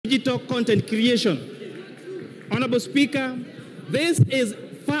digital content creation. Honorable Speaker, this is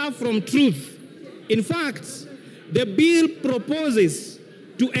far from truth. In fact, the bill proposes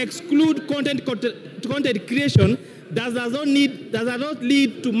to exclude content creation that does not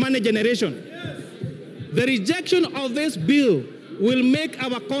lead to money generation. The rejection of this bill will make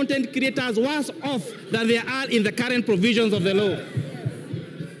our content creators worse off than they are in the current provisions of the law.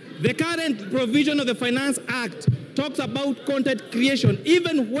 The current provision of the Finance Act talks about content creation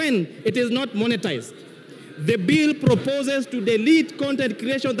even when it is not monetized. The bill proposes to delete content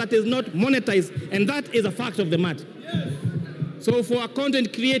creation that is not monetized, and that is a fact of the matter. So for our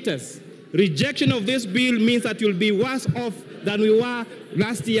content creators, rejection of this bill means that you'll be worse off than we were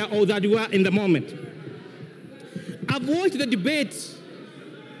last year or that we were in the moment. I've watched the debate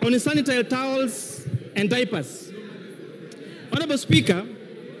on sanitary towels and diapers. Honorable Speaker,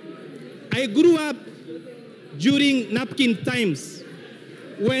 I grew up during napkin times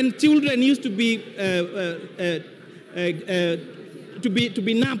when children used to be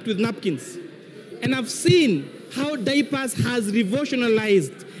napped with napkins. And I've seen how diapers has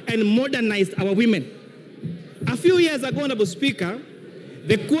revolutionized and modernized our women. A few years ago, Honorable Speaker,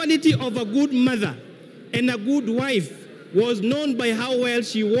 the quality of a good mother and a good wife was known by how well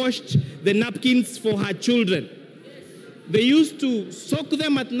she washed the napkins for her children. They used to soak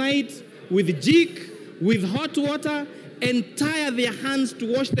them at night with jik, with hot water, and tie their hands to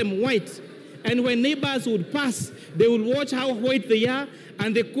wash them white. And when neighbors would pass, they would watch how white they are,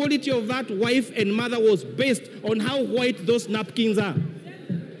 and the quality of that wife and mother was based on how white those napkins are.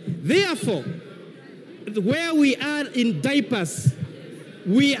 Therefore, where we are in diapers,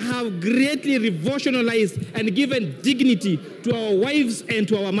 we have greatly revolutionized and given dignity to our wives and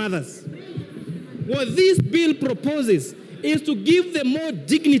to our mothers. What this bill proposes is to give them more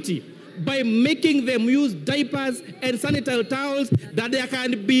dignity by making them use diapers and sanitary towels that they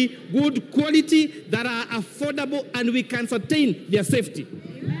can be good quality, that are affordable, and we can sustain their safety.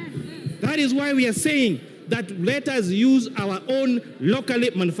 Amen. That is why we are saying that let us use our own locally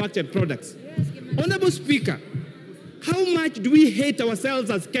manufactured products. Yes, Honorable Speaker, how much do we hate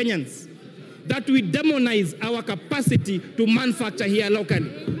ourselves as Kenyans that we demonize our capacity to manufacture here locally?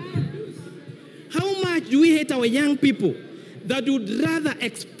 Amen. How much do we hate our young people that would rather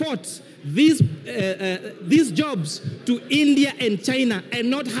export these jobs to India and China and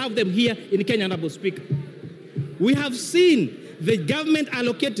not have them here in Kenya, Honorable Speaker? We have seen the government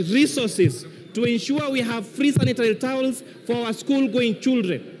allocate resources to ensure we have free sanitary towels for our school-going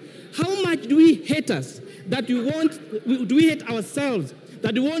children. How much do we hate us that do we hate ourselves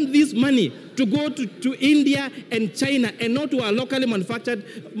that we want this money to go to India and China and not to our locally manufactured,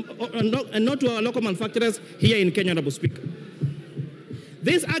 and not to our local manufacturers here in Kenya, Honorable Speaker?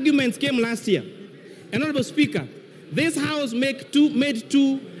 These arguments came last year. And Honorable Speaker, this House made two,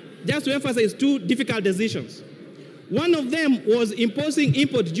 just to emphasize, two difficult decisions. One of them was imposing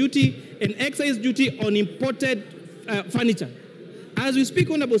import duty and excise duty on imported furniture. As we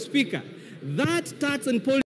speak, Honorable Speaker, that tax and policy